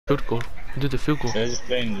Field goal. Do the field goal. They're just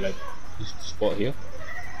playing like this spot here.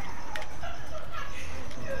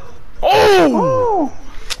 Oh!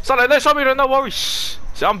 Sorry, nice shot mirror, no worries.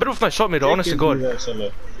 See, I'm beautiful nice shot mirror, honestly God.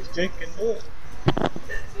 If Jake can do it.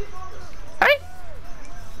 Hey!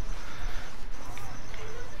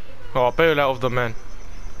 Oh, I'll bail out of them, man.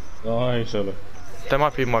 Nice, Solo. That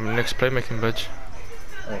might be my next playmaking bitch.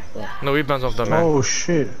 Oh, fuck. No rebounds off them, man. Oh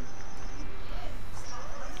shit.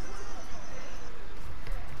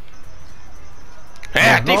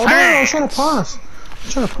 Yeah, No, I was trying to pass. I'm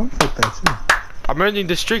trying to pump like that too. I'm ending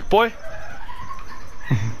the streak, boy.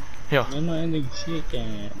 Yeah. I'm not ending shit,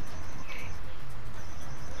 man.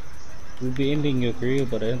 You'll be ending your career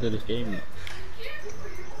by the end of this game.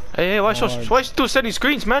 Hey, why you still sending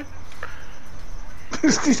screens, man?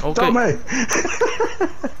 Okay.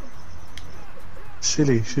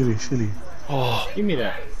 Silly. Oh. Give me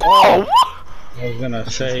that. Oh! I was gonna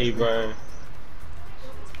say, bro.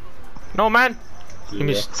 No, man. Yeah. He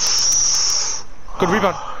missed. Good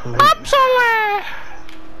rebound. Absolutely.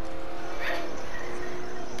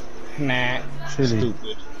 Nah. Silly.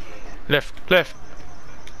 Stupid. Left.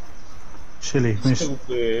 Silly. Miss.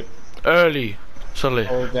 Stupid. Early. Suddenly.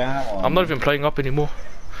 Oh, down. I'm not even playing up anymore.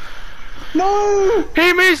 No!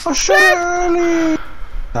 He missed. I shot it early!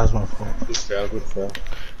 That was my fault. Good foul.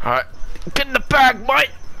 Alright. Get in the bag, mate.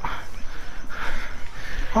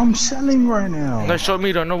 I'm selling right now. Nice shot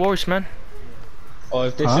me though, no worries, man. Oh,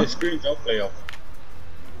 if this is screens, I'll play up.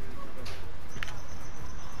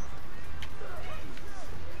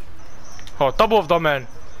 Oh, double of them, man.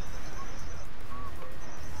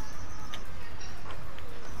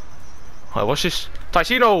 Alright, what's this?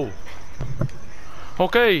 Ticino!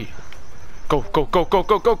 Okay.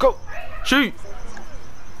 Go. Shoot!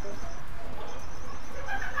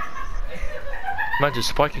 Man, just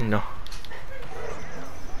spiking now.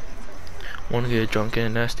 Wanna get drunk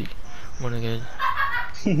and nasty. Wanna get.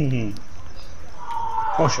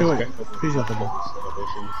 Oh shit, wait. Please got the ball.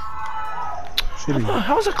 Silly.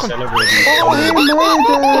 How's that con- Celebrating. Oh,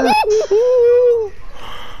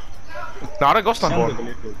 Nah, I don't got snap Sounds on. like a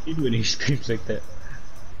little kid when he screams like that.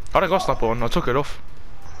 I don't got snap on, I took it off.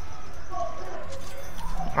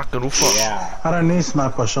 Fucking oof. Yeah. I don't need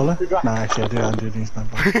sniper, shall I? Nah, actually I do need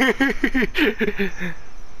sniper.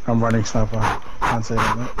 I'm running sniper. Can't say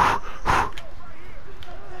that, mate.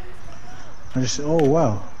 I just, oh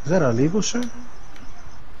wow. Is that illegal, sir?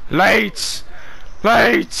 Late!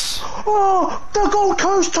 Oh, the Gold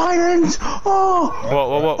Coast Titans!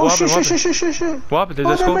 Oh! What Shit. happened? What happened? Did Oh,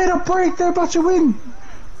 they they score? made a break, they're about to win!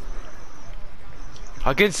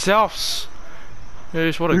 Against Souths.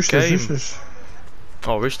 Yes, what a game. Roosters.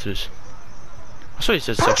 Oh, Roosters. I saw you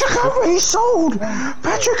said Patrick Souths. Herbert, he sold!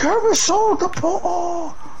 Patrick Herbert sold the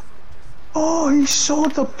ball! Oh, he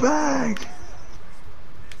sold the bag!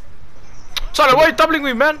 Sorry, why are you doubling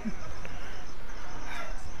me, man?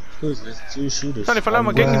 Who's this? Two shooters. Sorry, if I let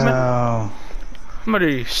my gang, man. Wow. I'm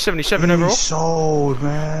already 77 He overall. sold,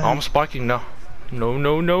 man. I'm spiking now. No.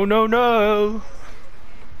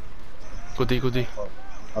 Goodie.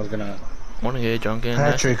 I was gonna. Wanna get drunk and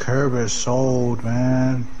Patrick Herbert sold,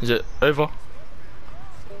 man. Is it over?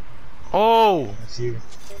 Oh! See.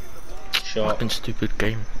 Shot. Fucking stupid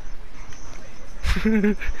game.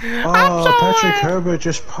 Oh, Patrick Herbert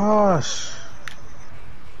just passed.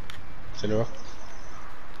 Rock.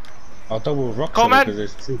 I'll double rock Come on. because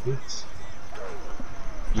there's 2 bits.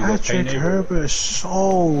 Patrick Herbert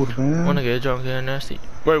sold, man. Wanna get drunk and nasty.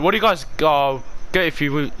 Wait, what do you guys get if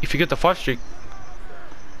you get the 5 streak?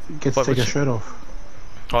 Get to take a shirt off.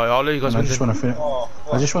 Alright, I'll let you guys And I win just then. want to finish.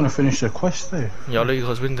 I just want to finish the quest there. Yeah, I'll let you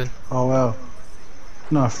guys win then. Oh well.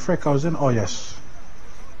 No, frick, I was in. Oh yes.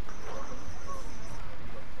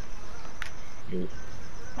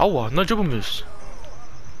 Oh, no dribble moves.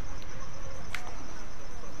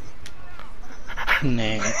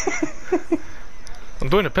 Nah. I'm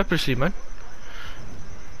doing a pepper seed, man.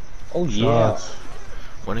 Oh yeah. Shots.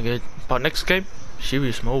 Wanna get but next game?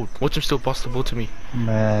 Serious mode. Watch him still pass the ball to me.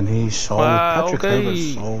 Man, he sold. Wow, Patrick okay. Herbert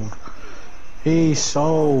sold. He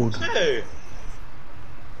sold. Hey.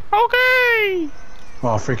 Okay.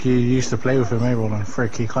 Well, frick, you used to play with him, eh, Roland?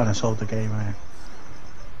 Frick, he kind of sold the game, man.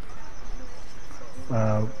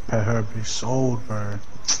 Pat Herbert, he sold, bro.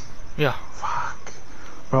 Yeah. Fuck.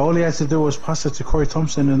 Bro, all he had to do was pass it to Corey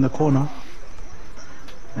Thompson in the corner.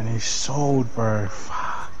 And he sold, bro.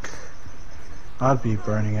 Fuck. I'd be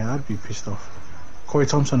burning it. I'd be pissed off. Corey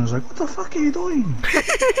Thompson was like, what the fuck are you doing?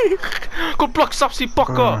 Good block, Subsy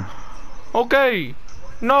Pucker. Okay.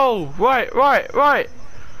 No. Right.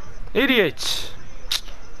 Idiots.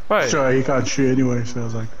 Right. Sure, he can't shoot anyway, so I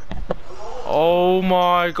was like, Oh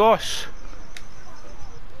my gosh.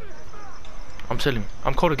 selling.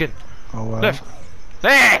 I'm cold again. Oh, wow. Left.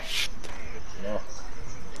 Left!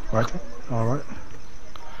 Right. Alright.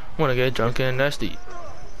 Wanna get drunk and nasty.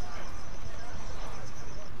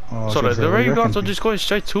 Oh, So like, the what do ray you guns are reckon? just going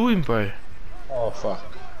straight to him, bro. Oh fuck.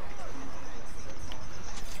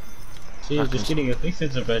 See, you're just getting your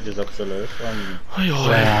defensive badges up, so that's fine.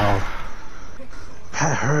 Wow.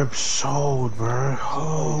 Pat Herb sold, bro.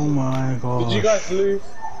 Oh my god. Did you guys lose?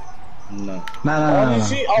 No. Nah. You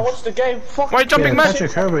see, I watched the game. Fuck. Wait, jumping Yeah, man!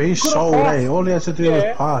 Patrick Herbert, he's Could've sold, passed. eh? All he had to do Yeah.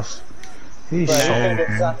 was pass. He's Bro, sold, he's gonna get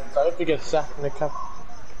man. sacked. I hope he gets sacked in the cup.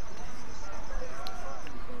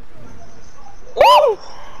 Woo!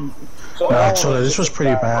 So Nah, that Cholo, one this was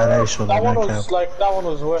pretty bad, eh, Cholo, That one no was cap. like, that one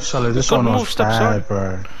was worse. Cholo, this Good one move, was step bad, aside.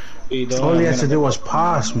 bro. You don't All he know had I'm to gonna- do was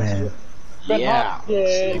pass, man. But Yeah.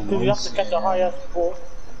 Yeah, because you have to catch a high ass ball.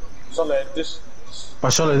 So like this, But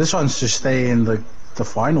Cholo, this one's to stay in the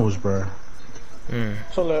finals, bro.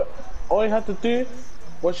 so like, all he had to do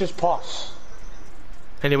was just pass.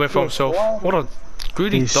 And he went for himself. What a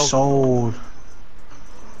greedy He's dog. sold.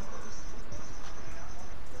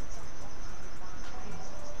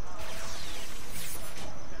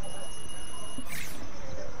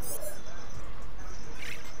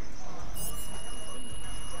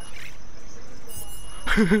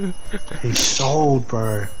 He's sold,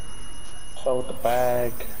 bro. Sold the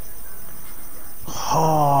bag.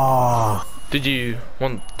 Oh. Did you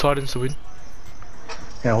want Titans to win?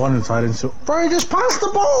 Yeah, I wanted Titans to. Bro, just pass the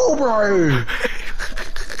ball, bro.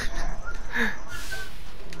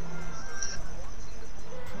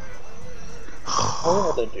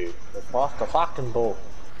 What did they do? They passed the fucking ball.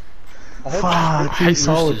 Fuck, hate he's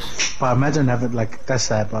sold. roosters. But imagine having like that's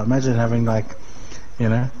sad. But imagine having like, you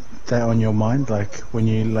know, that on your mind, like when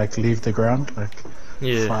you like leave the ground, like.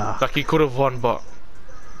 Yeah. Fuck. Like he could have won, but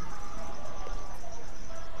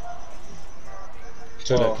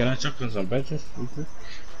So, Oh. like, can I chuck in some badges?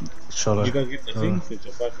 Sure. You gotta get the thing for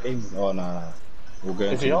your 5 games. Oh, nah. We'll go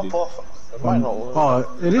If into you the... up off, it might not work.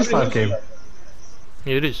 Oh, it is 5 game.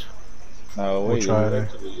 yeah, it is. No, We'll wait, try we'll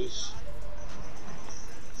it. go to the use.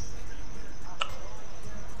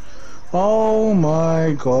 Oh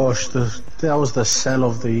my gosh, that was the sell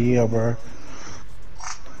of the year, bro.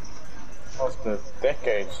 That's the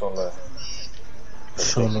decades on the.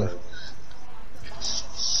 Sure.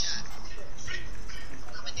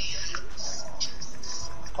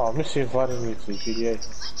 Oh, Missy invited me to GTA.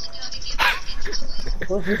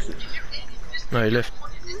 Where's Missy? No, he left.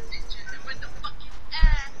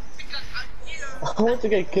 I went to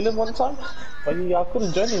get kill him one time, but I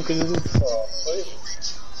couldn't join him because he was sorry.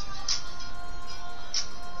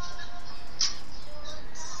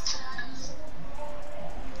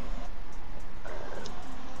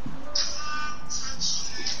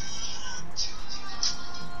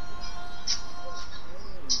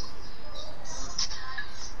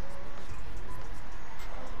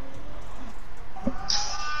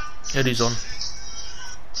 Eddie's on.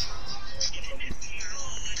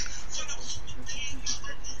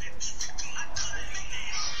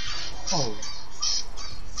 Oh.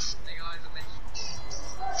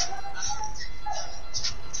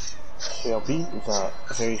 CLB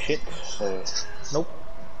is very shit, so nope.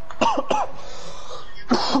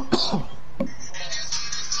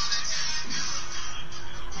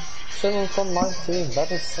 Seven from 19,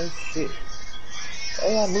 that is so shit.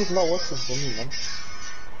 AI move not working for me, man.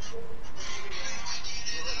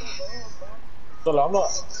 So I'm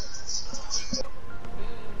not.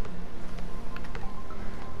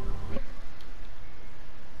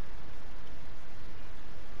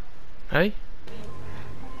 Hey?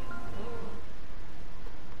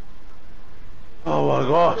 Oh my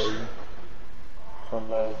gosh.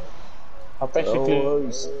 So, I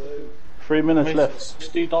basically 3 minutes left.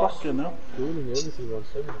 $60. Fucking hell.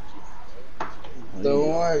 Don't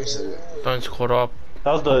worry, sir. Don't squat up.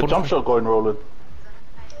 How's the jump shot going, Roland?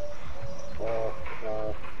 Did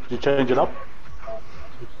you change it up?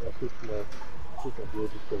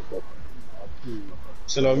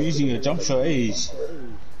 So I'm using a jump shot age.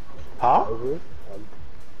 Huh?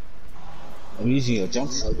 I'm using a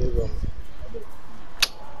jump shot.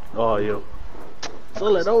 Oh, yo.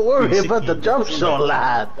 Solid, don't worry about the jump shot,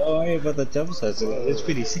 lad. Don't worry about the jump shot. So it's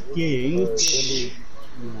pretty sick, yeah.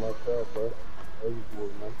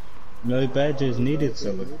 No badges needed,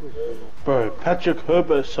 so Bro, Patrick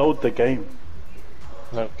Herbert sold the game.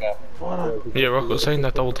 No cap. Yeah, Rock was saying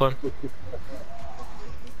that the whole time.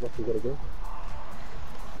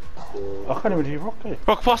 I can't even hear Rocky.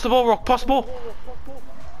 Rock, pass the ball, Rock, pass the ball!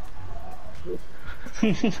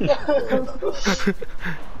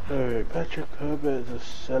 Bro, Patrick Herbert is a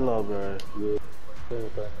seller, bro.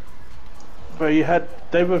 Bro, you had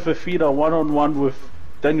David Fafita one-on-one with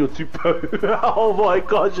Daniel Tupou. Oh my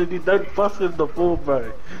gosh, and you don't pass him the ball,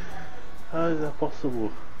 bro. How is that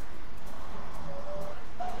possible?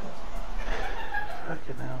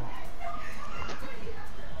 Fucking hell.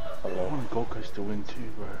 I want Gold Coast to win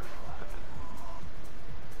too, bro.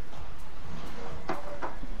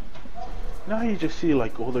 Now you just see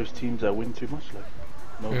like all those teams that win too much, like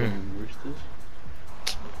Melbourne Roosters.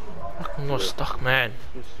 I'm not stuck, man.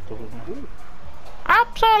 Just go around.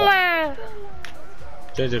 Absolutely.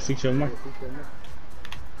 JJ, fix your mic.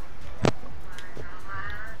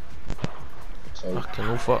 Fucking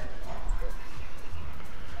awful.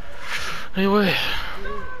 Anyway,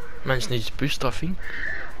 man just needs a boost, I think.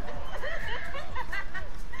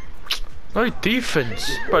 No defense,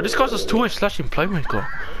 bro. This guy's just 2-way slashing playmaker.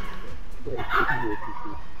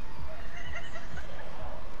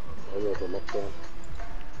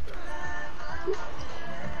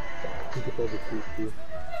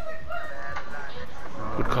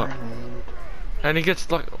 Good cut. And he gets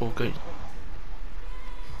like, okay.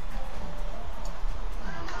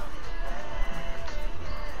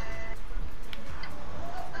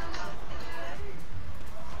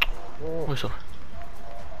 What's up?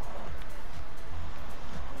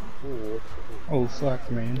 Oh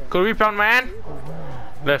fuck, man. Good rebound, man.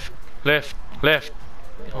 Left, left, left.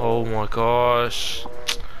 Oh my gosh.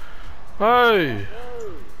 Oh.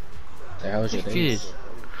 The hell's your Kid.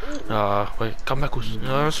 Wait, come back.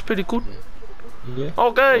 That's pretty good. Yeah.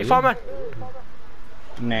 Okay, fine, man.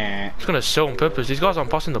 Nah. He's gonna sell on purpose. These guys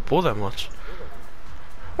aren't passing the ball that much.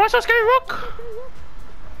 What's that scary rock?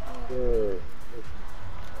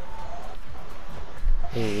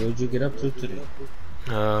 Hey, what'd you get up to today?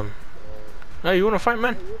 Hey, you wanna fight,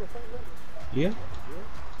 man? Yeah.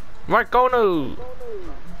 Right, go no.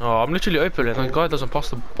 Oh, I'm literally open and the guy doesn't pass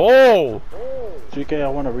the ball. GK, I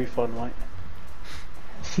want a refund, mate.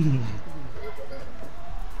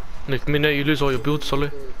 Next minute you lose all your builds,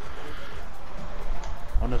 Solly.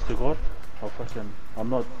 Honest to God, I'm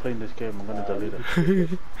not playing this game, I'm gonna delete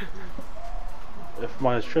it. If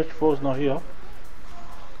my stretch 4 is not here,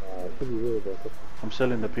 I'm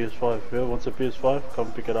selling the PS5. Whoever wants a PS5,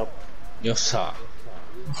 come pick it up. Yo, sir.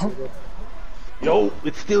 Yo,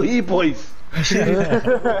 it's still here, boys!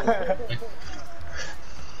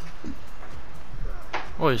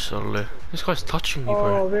 Oh, Solly. This guy's touching me,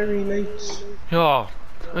 bro. Oh, very late. Yeah,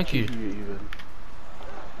 thank you. Even.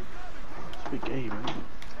 It's a big game, man.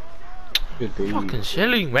 Good day. Fucking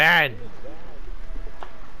selling, man.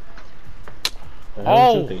 The hell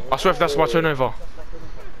Oh, is it? I swear if that's my turnover.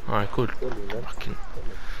 Alright, good. Fucking.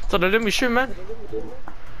 So they let me shoot, man.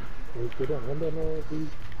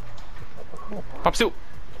 Up still.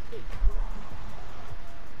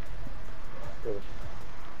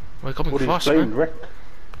 We're coming What are you fast, playing, man. Rick?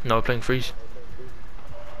 No, we're playing freeze.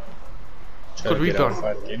 Try Good to get our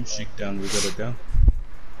rebound. 5 game streak down, we got it down.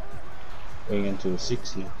 Going into a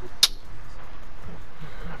 6 now.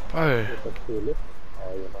 Bro.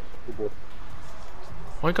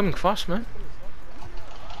 Why are you coming fast, man?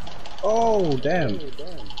 Oh, damn.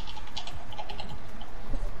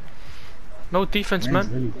 No defense,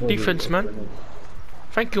 man. Defense, man.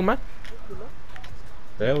 Thank you, man.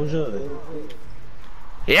 The hell was that?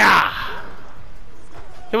 Yeah!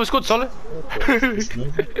 It was good, Solid.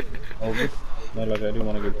 Over. Not like I didn't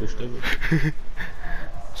want to get pushed over.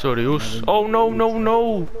 Sorry, Us. Oh, no, no,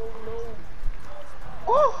 no.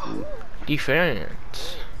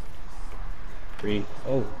 Defense. 3.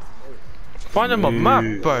 Oh. Find him a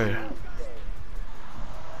map, bro.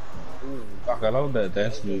 Fuck, I love that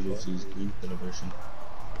dance move of his green celebration.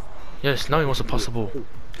 Yes, now he wants to pass the ball.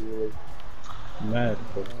 Mad.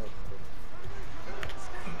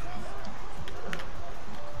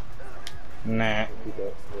 Nah.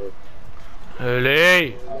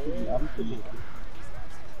 Hey!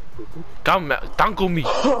 Come, dangle me!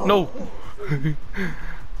 No!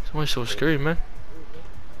 Someone's so scary, man.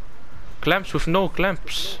 Clamps with no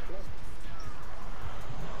clamps.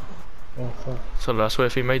 Oh fuck. So that's where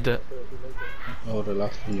if he made that. Oh, the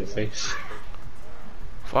laugh in your face.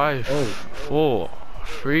 5, Oh. 4,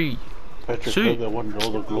 3. Patrick See. Berger wanted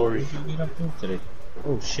all the glory. What did you get up to today?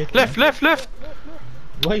 Oh shit. Left, man. left, left!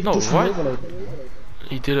 Why you No, pushing right. over like that?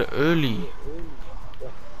 He did it early.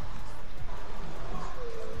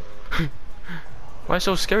 Why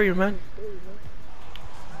so scary, man?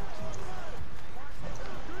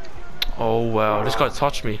 Oh wow, this guy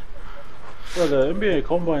touched me. Well, the NBA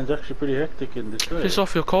Combine is actually pretty hectic in this day. Piss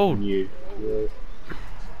off your cold. You.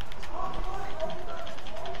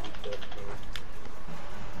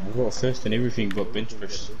 I got first in everything but bench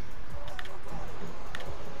press.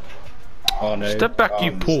 Oh no. Step back,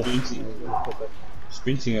 you poor.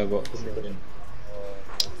 Sprinting, I got.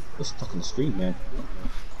 It's stuck on the screen, man.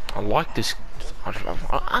 I like this.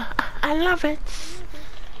 I love it.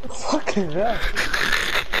 Fucking hell.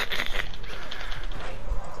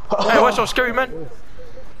 Hey, what's so scary, man?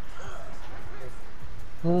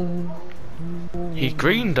 He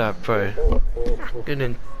greened that, bro. Fucking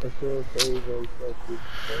in.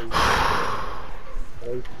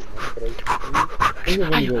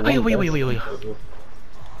 Wait.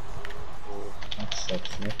 That sucks,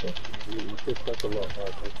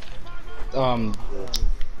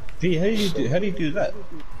 P, how do you do that?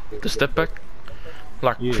 The step back,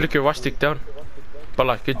 like Yeah. flick your right stick down, but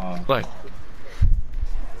like it, like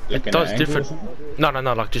Like it an does angle or different. something?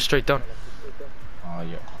 No, like just straight down. Oh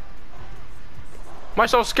yeah. Why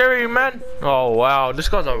so scary, man? Oh wow, this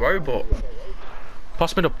guy's a robot.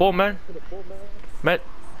 Pass me the ball, man. Man.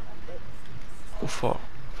 Oh fuck.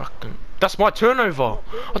 Fucking. That's my turnover.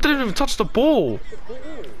 I didn't even touch the ball.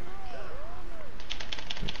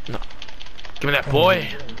 No. Give me that boy.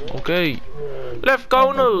 Okay. Left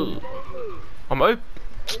corner. I'm open.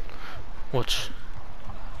 Watch.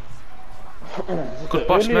 Good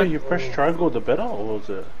pass, Earlier man. you press triangle the better, or was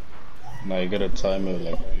it? No, you gotta time it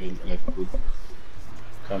like good.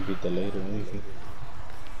 Can't beat the late or anything.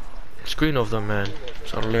 Screen of them, man.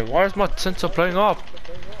 Suddenly, why is my sensor playing up?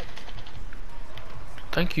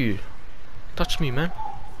 Thank you. Touch me, man.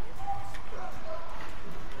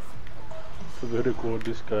 Vertical,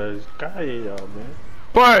 this guy's guy, man.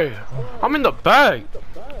 Bro, I'm in the bag.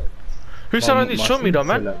 Who said I need to show me that,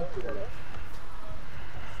 man?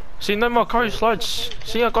 See, no more carry slides.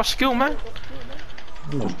 See, I got skill, man.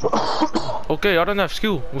 Okay, I don't have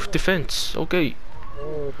skill with defense. Okay.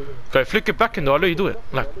 Okay, flick it back in though. I'll let you do it.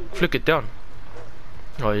 Like, flick it down.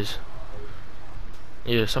 Oh, yes.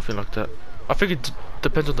 Yeah, something like that. I think it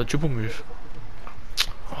depends on the dribble move.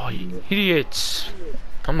 Oh, you idiots.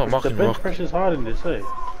 I'm not The marking bench rock. press is hard in this, eh?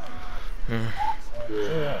 You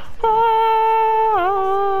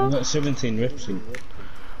got 17 reps in.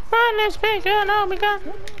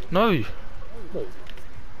 No.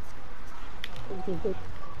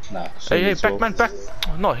 Nah. Hey, back, man, back.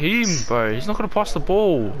 Not him, bro. He's not gonna pass the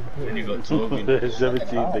ball. Then you got 12 in.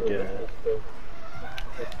 17 again.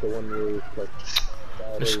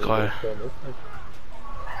 This guy.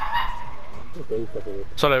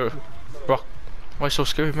 Sorry, Rock. Why so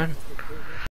scary, man?